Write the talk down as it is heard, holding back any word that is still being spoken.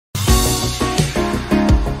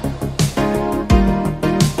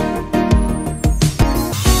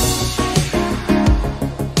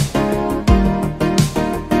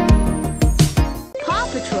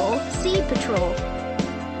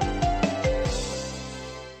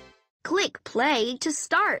Click play to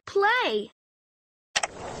start. Play!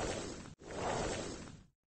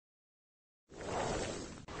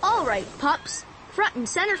 All right, pups. Front and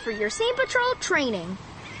center for your Sea Patrol training.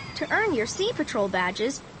 To earn your Sea Patrol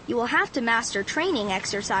badges, you will have to master training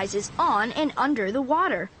exercises on and under the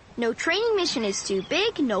water. No training mission is too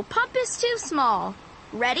big, no pup is too small.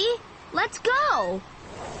 Ready? Let's go!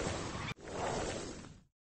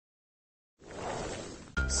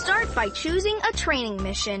 Start by choosing a training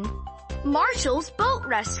mission. Marshall's Boat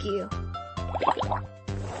Rescue.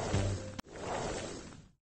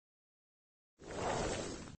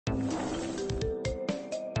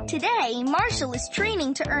 Today, Marshall is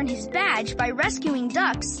training to earn his badge by rescuing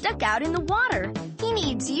ducks stuck out in the water. He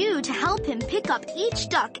needs you to help him pick up each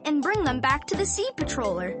duck and bring them back to the Sea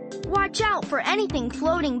Patroller. Watch out for anything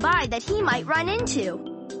floating by that he might run into.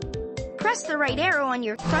 Press the left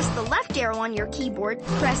arrow on your keyboard,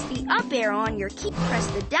 press the up arrow on your press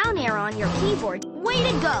the down arrow on your keyboard. Way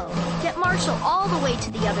to go! Get Marshall all the way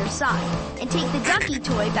to the other side, and take the ducky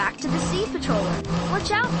toy back to the Sea Patroller.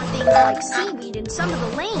 Watch out for things like seaweed in some of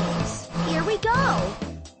the lanes. Here we go!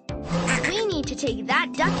 We need to take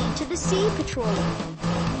that ducky to the Sea Patroller.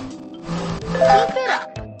 Keep it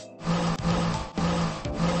up!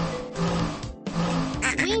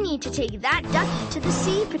 We need to take that ducky to the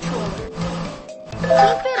Sea Patroller.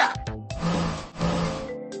 Keep it up!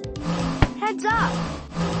 Heads up!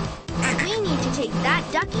 We need to take that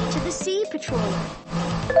ducky to the Sea Patroller.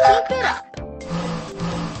 Keep it up!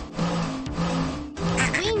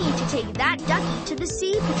 We need to take that ducky to the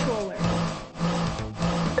Sea Patroller.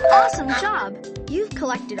 Awesome job! You've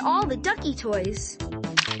collected all the ducky toys.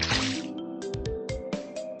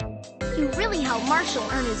 You really helped Marshall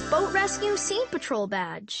earn his Boat Rescue Sea Patrol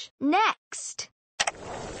badge. Next!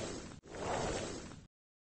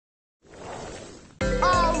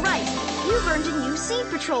 Alright, you've earned a new Sea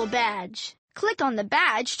Patrol badge. Click on the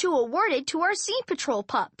badge to award it to our Sea Patrol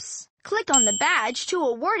pups. Click on the badge to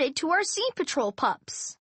award it to our Sea Patrol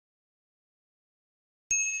pups.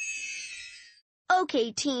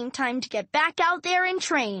 Okay, team, time to get back out there and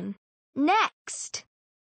train. Next!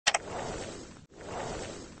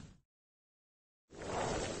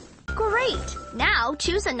 Great! Now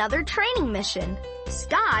choose another training mission.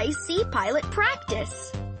 Skye Sea Pilot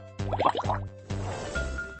Practice.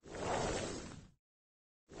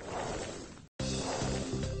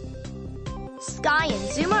 Skye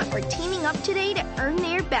and Zuma are teaming up today to earn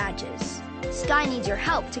their badges. Skye needs your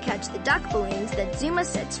help to catch the duck balloons that Zuma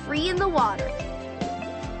sets free in the water.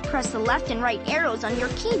 Press the left and right arrows on your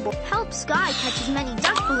keyboard. Help Skye catch as many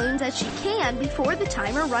duck balloons as she can before the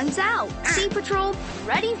timer runs out. Sea Patrol,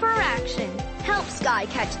 ready for action. Help Skye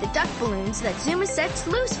catch the duck balloons that Zuma sets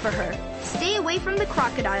loose for her. Stay away from the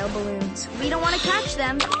crocodile balloons. We don't want to catch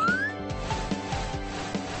them.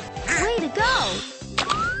 Way to go!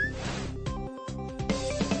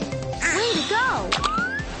 Way to go!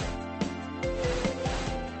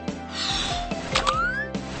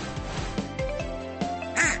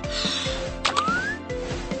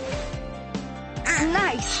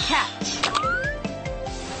 Nice catch!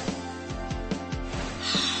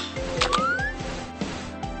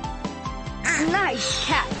 Nice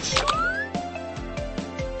catch!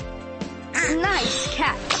 Nice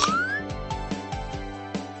catch!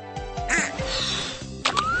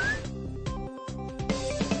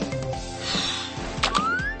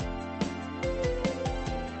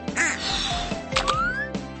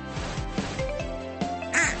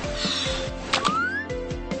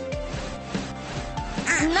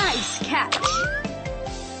 Nice catch!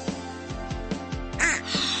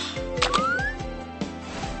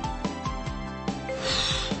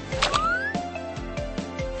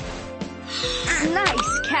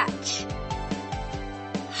 Nice catch!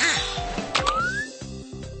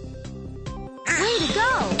 Way to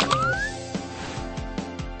go!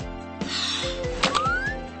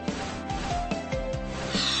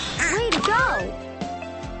 Way to go!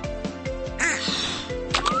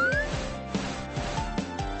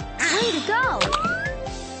 Way to go!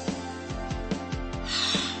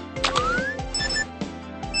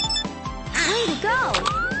 Way to go!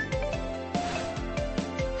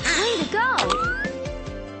 Way to go!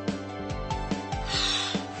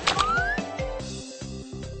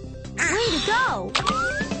 Way to go!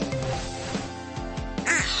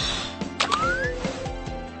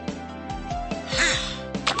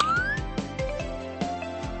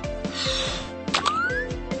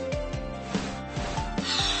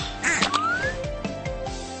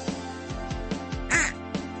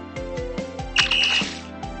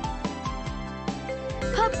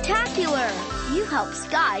 Puptacular! You help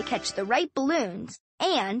Skye catch the right balloons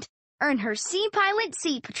and earn her Sea Pilot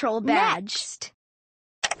Sea Patrol badge. Next.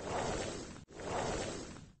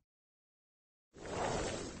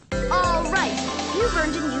 All right, you've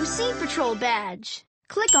earned a new Sea Patrol badge.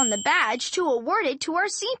 Click on the badge to award it to our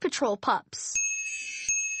Sea Patrol pups.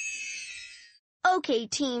 Okay,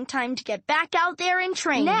 team, time to get back out there and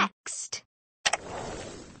train. Next.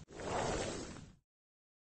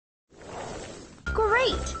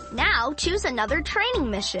 Great! Now choose another training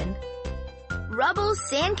mission. Rubble's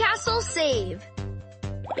Sandcastle Save.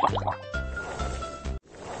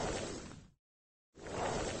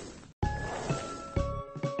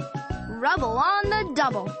 Rubble on the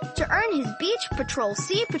double. To earn his Beach Patrol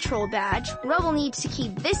Sea Patrol badge, Rubble needs to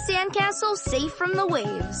keep this sandcastle safe from the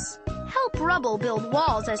waves. Help Rubble build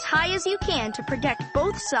walls as high as you can to protect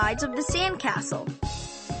both sides of the sandcastle.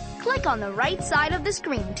 Click on the right side of the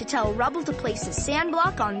screen to tell Rubble to place a sand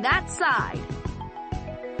block on that side.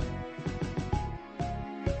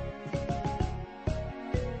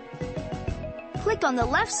 Click on the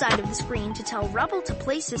left side of the screen to tell Rubble to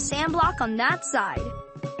place a sand block on that side.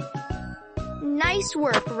 Nice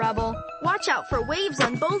work, Rubble. Watch out for waves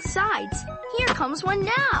on both sides. Here comes one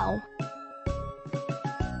now.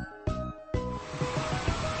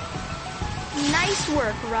 Nice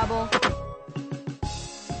work, Rubble.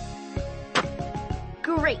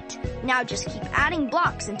 Great. Now just keep adding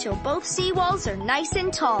blocks until both seawalls are nice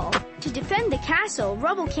and tall. To defend the castle,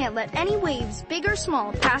 Rubble can't let any waves, big or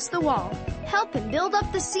small, pass the wall. Help him build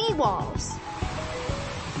up the seawalls.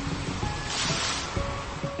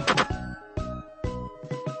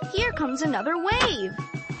 Here comes another wave.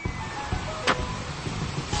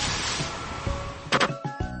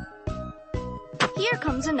 Here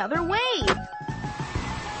comes another wave.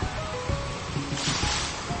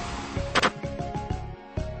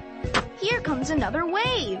 Here comes another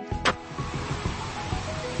wave.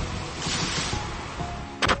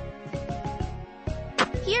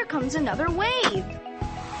 Here comes another wave.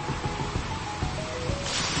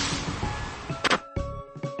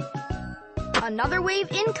 Another wave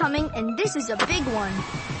incoming, and this is a big one.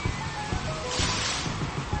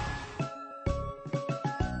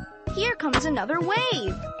 Here comes another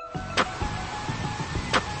wave.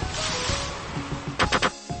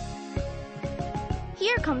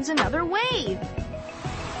 Here comes another wave.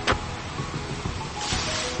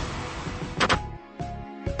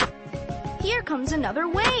 Here comes another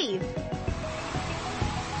wave.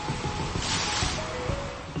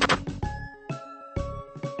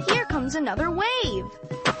 Here comes another wave.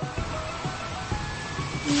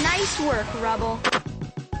 Nice work, Rubble.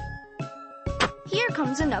 Here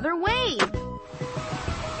comes another wave.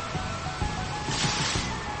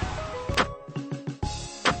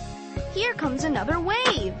 Here comes another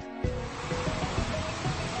wave.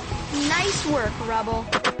 Nice work, Rubble.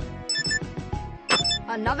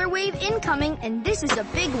 Another wave incoming, and this is a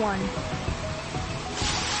big one.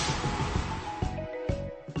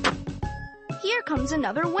 Here comes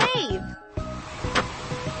another wave.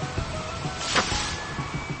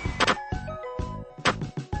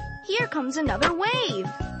 Here comes another wave.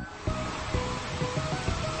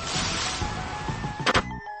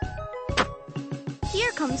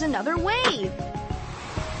 Here comes another wave.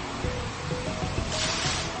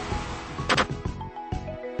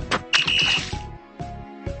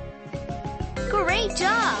 Great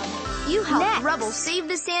job! You helped Next. Rubble save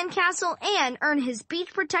the sandcastle and earn his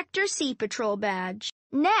Beach Protector Sea Patrol badge.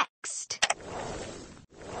 Next.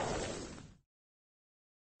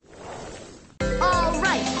 All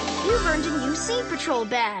right, you've earned a new Sea Patrol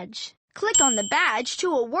badge. Click on the badge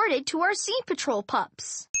to award it to our Sea Patrol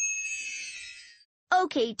pups.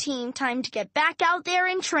 Okay, team, time to get back out there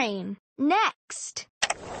and train. Next.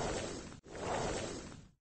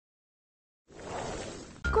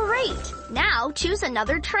 Great! Now choose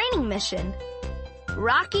another training mission.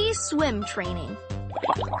 Rocky's swim training.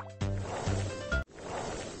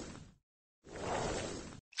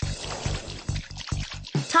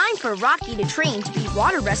 Time for Rocky to train to be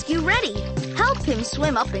water rescue ready. Help him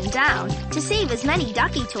swim up and down to save as many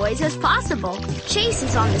ducky toys as possible. Chase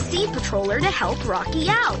is on the Sea Patroller to help Rocky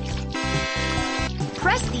out.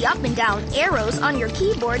 Press the up and down arrows on your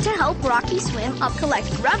keyboard to help Rocky swim up, collect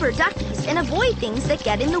rubber duckies, and avoid things that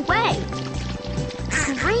get in the way.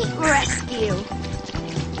 Great rescue!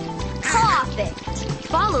 Perfect!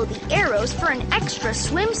 Follow the arrows for an extra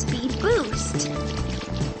swim speed boost.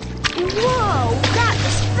 Whoa, that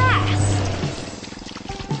was fast!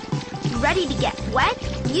 Ready to get wet?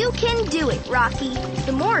 You can do it, Rocky.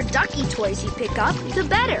 The more ducky toys you pick up, the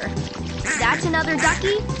better. That's another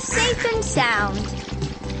ducky, safe and sound.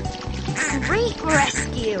 Great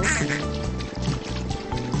rescue!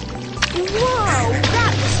 Whoa,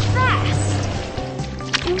 that was fast!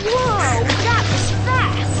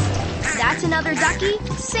 another ducky,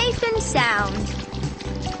 safe and sound.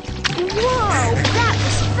 Whoa, that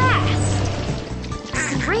was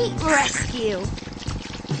fast! Great rescue!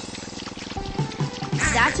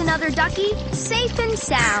 That's another ducky, safe and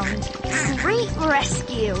sound. Great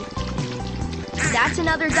rescue! That's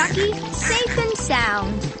another ducky, safe and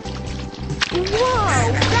sound.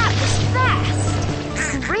 Whoa, that was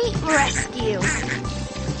fast! Great rescue!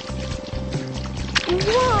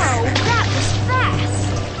 Whoa, that was fast!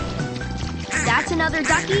 That's another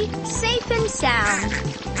ducky, safe and sound.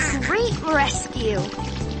 Great rescue!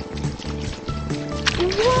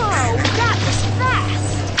 Whoa, that was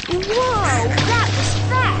fast! Whoa, that was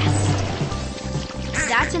fast!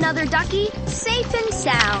 That's another ducky, safe and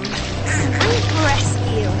sound. Great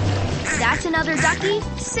rescue! That's another ducky,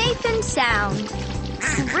 safe and sound.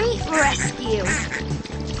 Great rescue!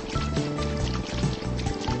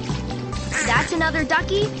 That's another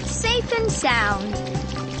ducky, safe and sound.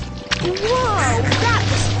 Whoa, that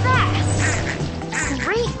was fast!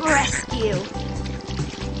 Great rescue!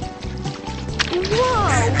 Whoa,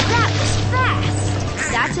 that was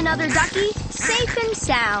fast! That's another ducky, safe and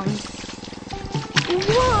sound.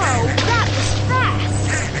 Whoa, that was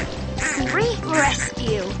fast! Great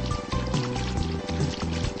rescue!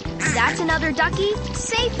 That's another ducky,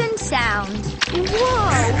 safe and sound.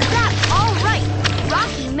 Whoa, that's all right!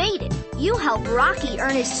 Rocky made it! You helped Rocky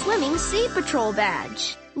earn his swimming Sea Patrol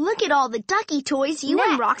badge. Look at all the ducky toys you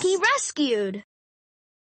and Rocky rescued.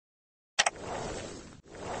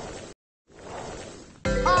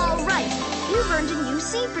 All right, you've earned a new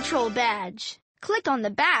Sea Patrol badge. Click on the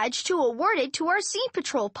badge to award it to our Sea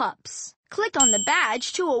Patrol pups. Click on the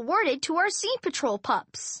badge to award it to our Sea Patrol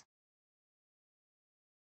pups.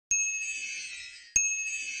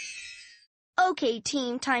 Okay,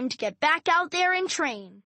 team, time to get back out there and train.